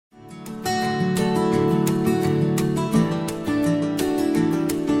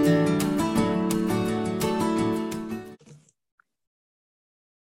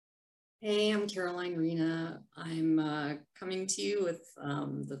I'm Caroline Rena. I'm coming to you with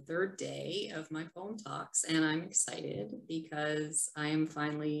the third day of my poem talks, and I'm excited because I am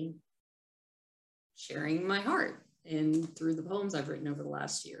finally sharing my heart and through the poems I've written over the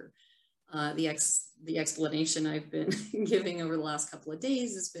last year. The explanation I've been giving over the last couple of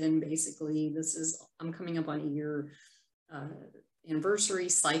days has been basically, I'm coming up on a year anniversary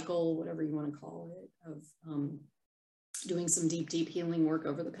cycle, whatever you want to call it, of doing some deep healing work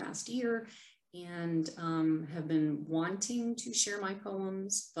over the past year, and have been wanting to share my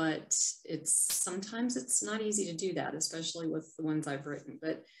poems, but sometimes it's not easy to do that, especially with the ones I've written,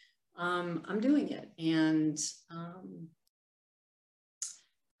 but I'm doing it. And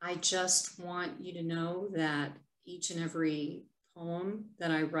I just want you to know that each and every poem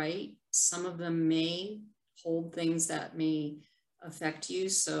that I write, some of them may hold things that may affect you.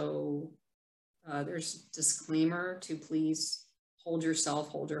 So there's a disclaimer to please hold yourself,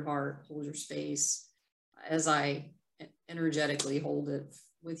 hold your heart, hold your space as I energetically hold it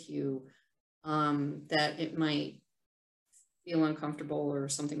with you, that it might feel uncomfortable or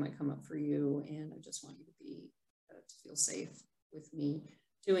something might come up for you. And I just want you to feel safe with me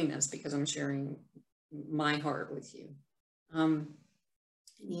doing this, because I'm sharing my heart with you.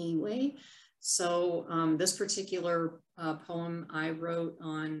 Anyway, so this particular poem I wrote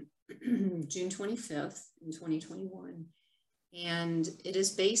on June 25th in 2021. And it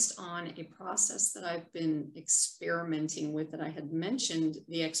is based on a process that I've been experimenting with, that I had mentioned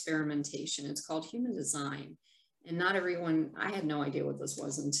the experimentation. It's called human design. And not everyone, I had no idea what this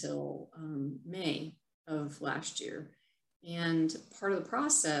was until May of last year. And part of the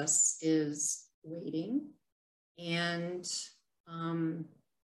process is waiting, and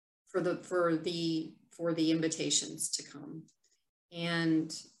for the invitations to come.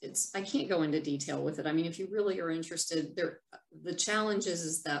 And I can't go into detail with it. I mean, if you really are interested, the challenge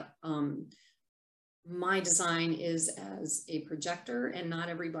is that my design is as a projector, and not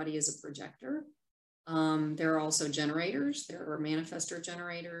everybody is a projector. There are also generators. There are manifestor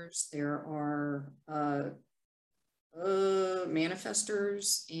generators. There are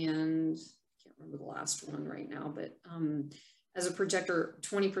manifestors, and I can't remember the last one right now, but as a projector,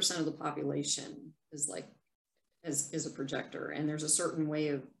 20% of the population is a projector, and there's a certain way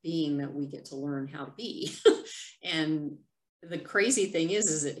of being that we get to learn how to be. And the crazy thing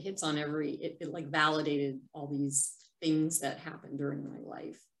is it hits on it like validated all these things that happened during my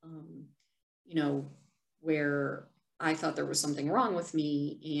life, where I thought there was something wrong with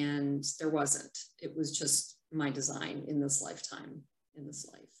me, and there wasn't. It was just my design in this lifetime, in this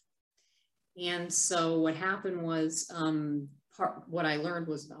life. And so what happened was, what I learned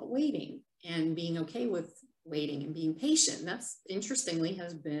was about waiting and being okay with waiting and being patient. And that's, interestingly,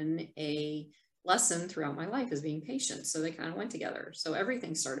 has been a lesson throughout my life, is being patient. So they kind of went together. So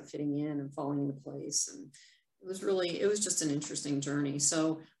everything started fitting in and falling into place. And it was just an interesting journey.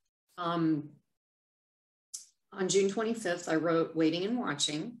 So on June 25th, I wrote Waiting and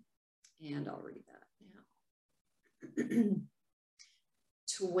Watching, and I'll read that now.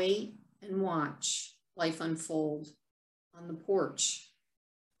 To wait and watch life unfold on the porch,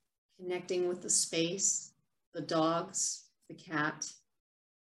 connecting with the space, the dogs, the cat.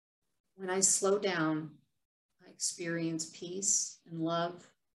 When I slow down, I experience peace and love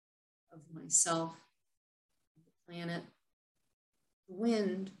of myself, of the planet. The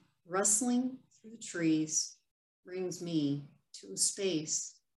wind rustling through the trees brings me to a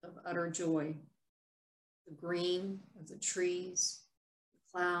space of utter joy. The green of the trees, the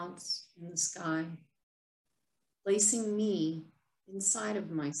clouds in the sky, placing me inside of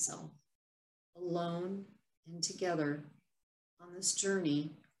myself, alone and together on this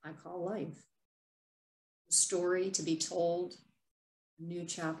journey I call life. A story to be told, a new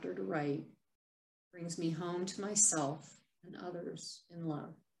chapter to write, brings me home to myself and others in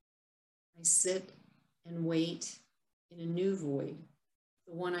love. I sit and wait in a new void,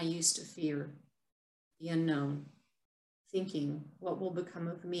 the one I used to fear, the unknown, thinking what will become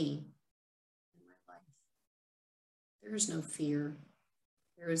of me in my life. There is no fear.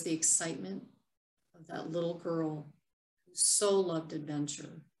 There is the excitement of that little girl who so loved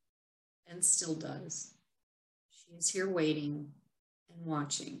adventure and still does. She is here waiting and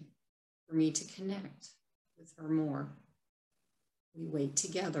watching for me to connect with her more. We wait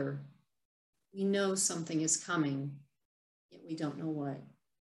together. We know something is coming, yet we don't know what.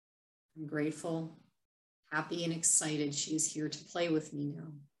 I'm grateful, happy, and excited she is here to play with me now.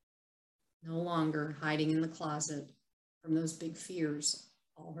 No longer hiding in the closet from those big fears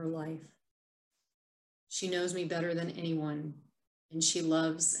all her life. She knows me better than anyone, and she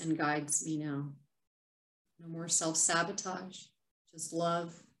loves and guides me now. No more self-sabotage, just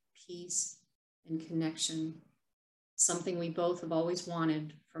love, peace, and connection, something we both have always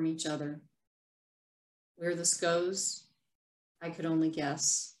wanted from each other. Where this goes, I could only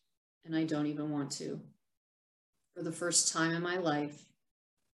guess, and I don't even want to. For the first time in my life,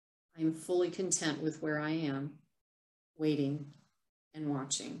 I am fully content with where I am, waiting and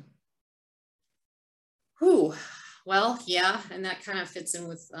watching. Whew. Well, yeah, and that kind of fits in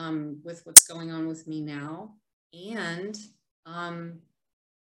with what's going on with me now, and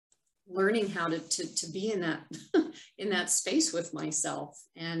learning how to be in that in that space with myself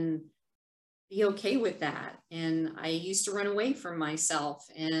and be okay with that. And I used to run away from myself,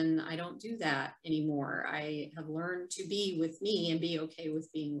 and I don't do that anymore. I have learned to be with me and be okay with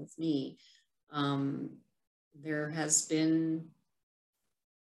being with me. There has been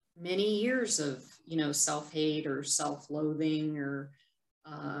many years of, self-hate or self-loathing or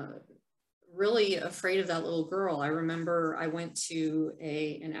really afraid of that little girl. I remember I went to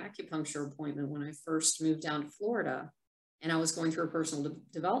an acupuncture appointment when I first moved down to Florida, and I was going through a personal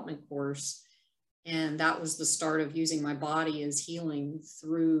development course. And that was the start of using my body as healing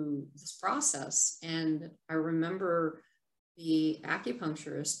through this process. And I remember the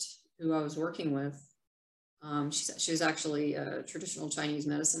acupuncturist who I was working with, she was actually a traditional Chinese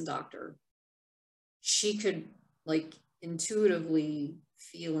medicine doctor. She could intuitively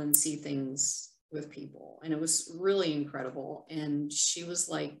feel and see things with people. And it was really incredible. And she was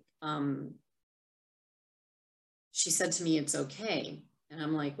like, she said to me, "It's okay." And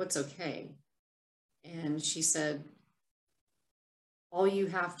I'm like, "What's okay?" And she said, "All you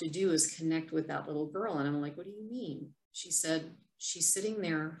have to do is connect with that little girl." And I'm like, "What do you mean?" She said, "She's sitting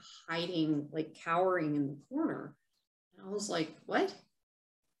there hiding, cowering in the corner." And I was like, "What?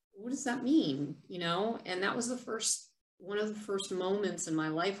 What does that mean?" And that was one of the first moments in my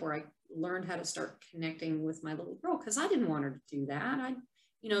life where I learned how to start connecting with my little girl, because I didn't want her to do that.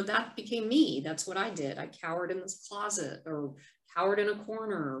 That became me. That's what I did. I cowered in this closet or cowered in a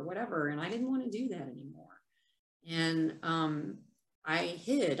corner or whatever. And I didn't want to do that anymore. And I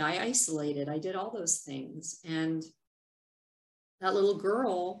hid, I isolated, I did all those things. And that little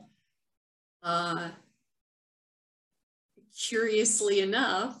girl, curiously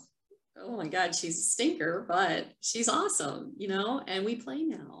enough, oh my God, she's a stinker, but she's awesome, and we play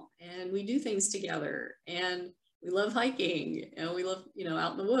now and we do things together and we love hiking and we love,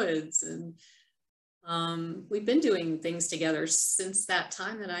 out in the woods. And we've been doing things together since that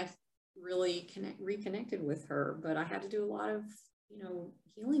time that I've really reconnected with her. But I had to do a lot of,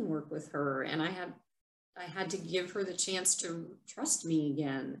 healing work with her. And I had to give her the chance to trust me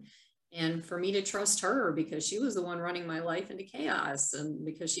again. And for me to trust her, because she was the one running my life into chaos, and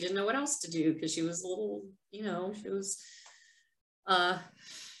because she didn't know what else to do, because she was a little, she was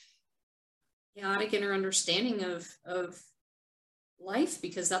chaotic in her understanding of life,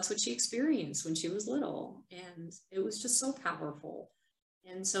 because that's what she experienced when she was little. And it was just so powerful.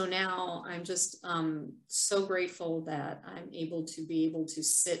 And so now I'm just so grateful that I'm able to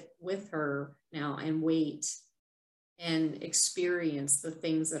sit with her now and wait and experience the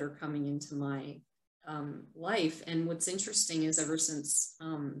things that are coming into my life. And what's interesting is ever since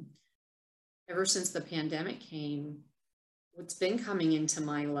the pandemic came, what's been coming into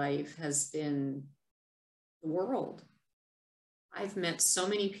my life has been the world. I've met so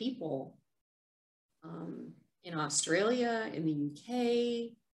many people in Australia, in the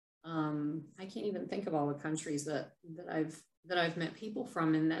UK. I can't even think of all the countries that I've met people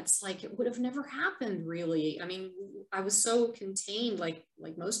from, and that's it would have never happened, really. I mean, I was so contained, like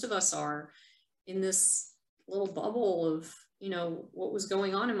most of us are, in this little bubble of what was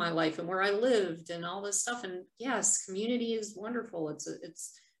going on in my life and where I lived and all this stuff. And yes, community is wonderful.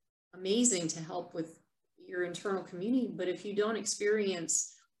 It's amazing to help with your internal community, but if you don't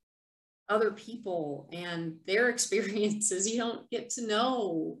experience other people and their experiences, you don't get to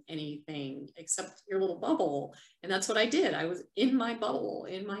know anything except your little bubble. And that's what I did. I was in my bubble,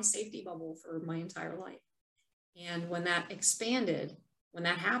 in my safety bubble, for my entire life. And when that expanded, when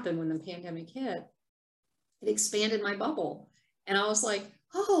that happened, when the pandemic hit, it expanded my bubble. And I was like,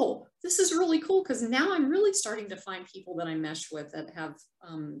 oh, this is really cool, because now I'm really starting to find people that I mesh with that have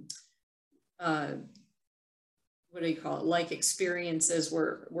what do you call it? Like experiences.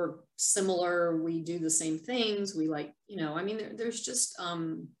 We're similar. We do the same things. We I mean, there's just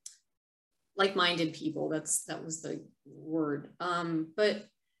like-minded people. That was the word. But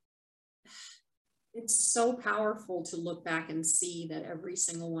it's so powerful to look back and see that every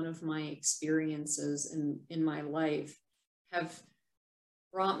single one of my experiences in my life have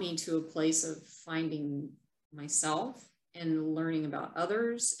brought me to a place of finding myself and learning about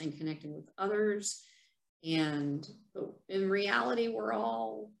others and connecting with others. And in reality, we're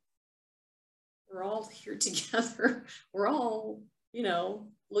all we're all here together. We're all, you know,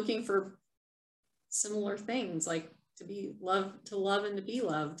 looking for similar things, like to be loved, to love and to be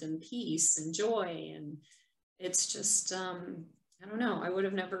loved, and peace and joy. And it's just, I don't know, I would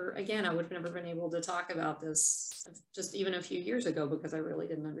have never been able to talk about this just even a few years ago, because I really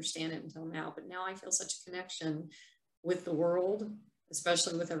didn't understand it until now. But now I feel such a connection with the world,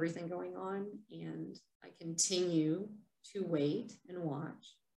 especially with everything going on. And I continue to wait and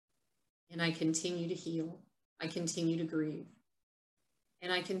watch, and I continue to heal. I continue to grieve,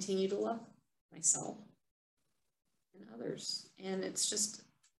 and I continue to love myself and others. And it's just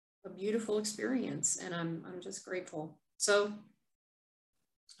a beautiful experience, and I'm just grateful. So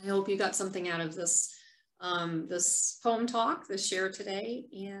I hope you got something out of this this poem talk, this share today.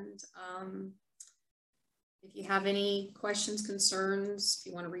 And if you have any questions, concerns, if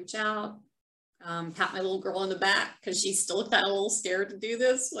you want to reach out, pat my little girl on the back because she's still kind of a little scared to do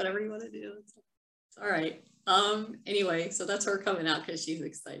this. Whatever you want to do, it's all right. Anyway, so that's her coming out because she's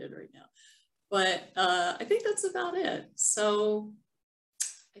excited right now. But I think that's about it. So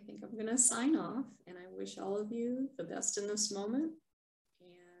I think I'm going to sign off, and I wish all of you the best in this moment, and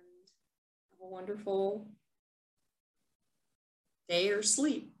have a wonderful day or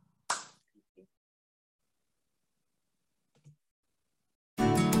sleep.